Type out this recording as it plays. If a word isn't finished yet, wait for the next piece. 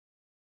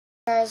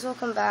Guys,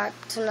 welcome back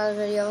to another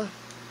video.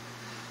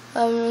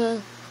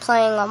 I'm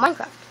playing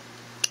Minecraft.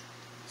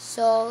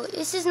 So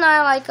this is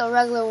not like a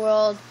regular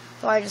world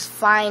where I just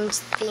find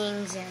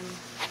things and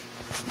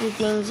do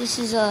things. This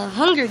is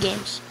Hunger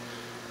Games.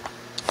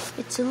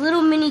 It's a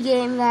little mini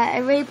game that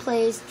everybody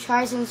plays,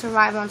 tries to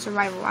survive on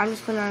survival. I'm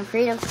just putting it on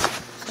creative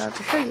so I have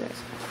to show you guys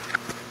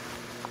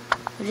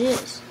what it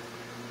is.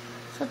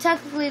 So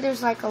technically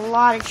there's like a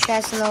lot of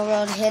chests in the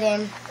world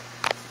hidden,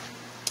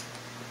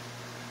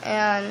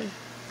 and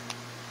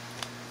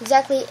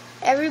exactly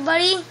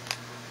everybody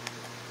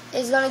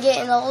is going to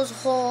get in those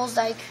holes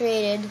that I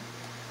created.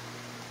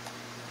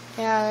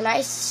 And when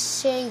I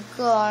say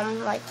go,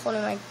 I'm like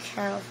holding my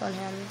camera with one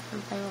hand.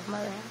 I'm playing with my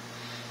other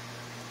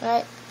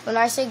hand. When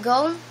I say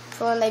go,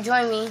 for when they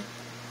join me,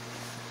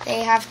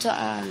 they have to,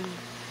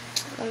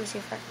 let me see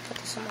if I can put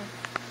this somewhere.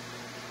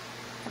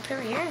 I put it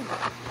right here.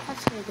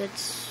 That's a good,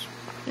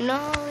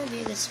 no,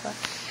 maybe a good spot.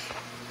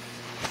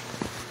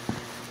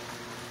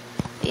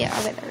 Yeah,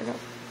 okay, there we go.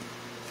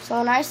 So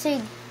when I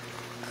say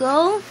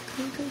go,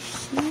 can you guys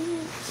see it?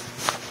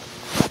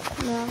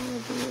 No, I'm gonna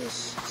do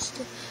this.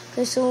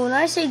 Okay, so when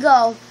I say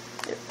go,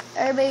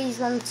 everybody's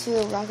going to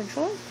run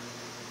control.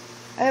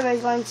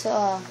 Everybody's going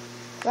to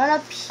run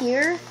up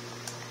here,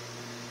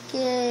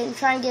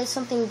 try and get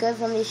something good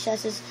from these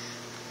chests.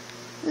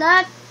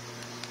 Not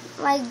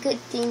like good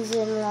things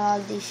in a lot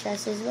of these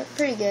chests, but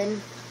pretty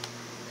good.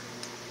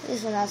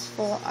 This one has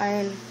full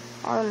iron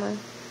armor.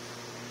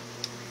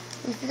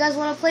 If you guys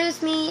want to play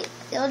with me,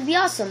 it would be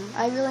awesome.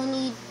 I really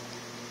need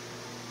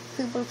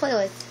people to play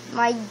with.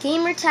 My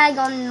gamer tag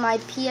on my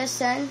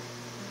PSN,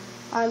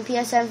 for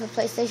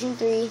PlayStation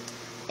 3,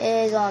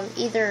 is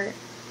either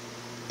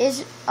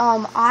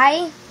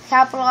I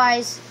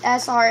capitalize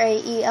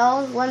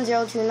SRAEL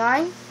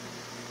 1029,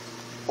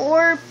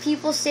 or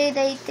people say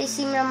they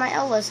see me on my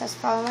L list. That's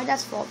probably my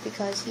dad's fault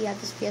because he had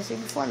this PS3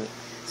 before me.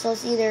 So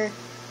it's either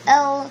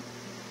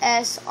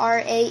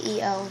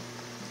LSRAEL.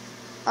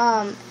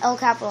 L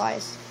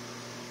capitalized.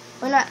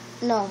 Or not,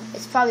 no,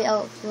 it's probably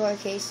L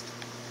lowercase.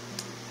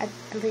 I'm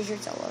pretty sure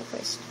it's L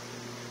lowercase.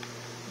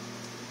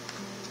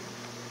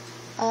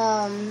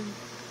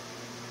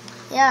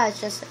 Yeah,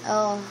 it's just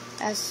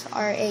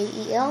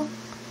LSRAEL.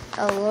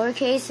 L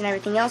lowercase, and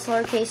everything else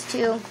lowercase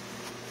too.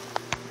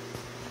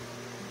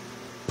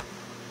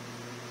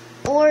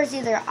 Or it's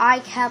either I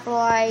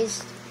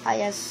capitalized,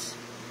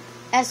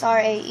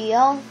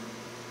 SRAEL.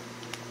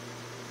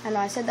 I know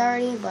I said that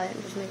already, but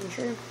I'm just making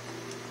sure.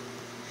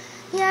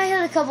 Yeah, I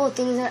had a couple of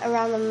things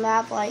around the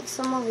map, like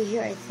some over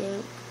here, I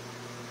think.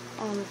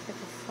 If I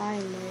can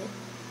find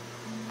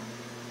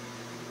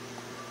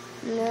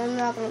it. No, I'm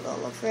not gonna go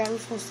look for it. I'm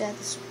just gonna stay at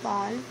the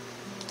spawn.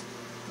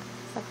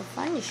 If I can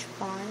find a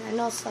spawn. I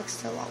know it's like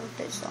still long with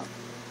it, so.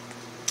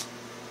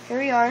 Here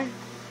we are.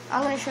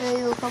 I'm gonna show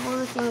you a couple of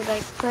the things I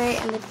put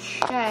in the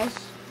chest.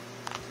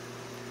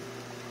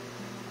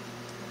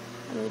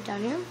 Let me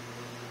down here.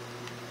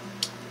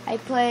 I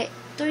put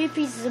 3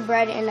 pieces of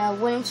bread and a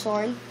wooden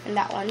sword in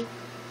that one.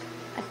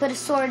 I put a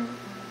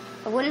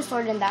wooden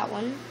sword in that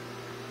one.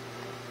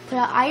 Put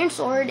an iron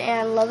sword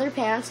and leather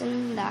pants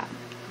in that.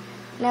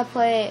 And I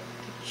put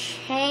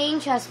chain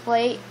chest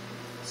plate,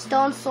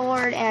 stone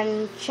sword,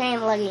 and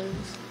chain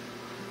leggings.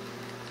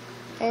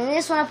 And in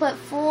this one I put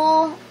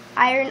full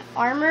iron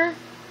armor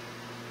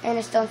and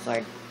a stone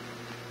sword.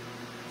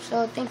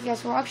 So thank you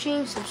guys for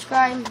watching.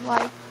 Subscribe,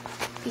 like,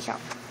 peace out.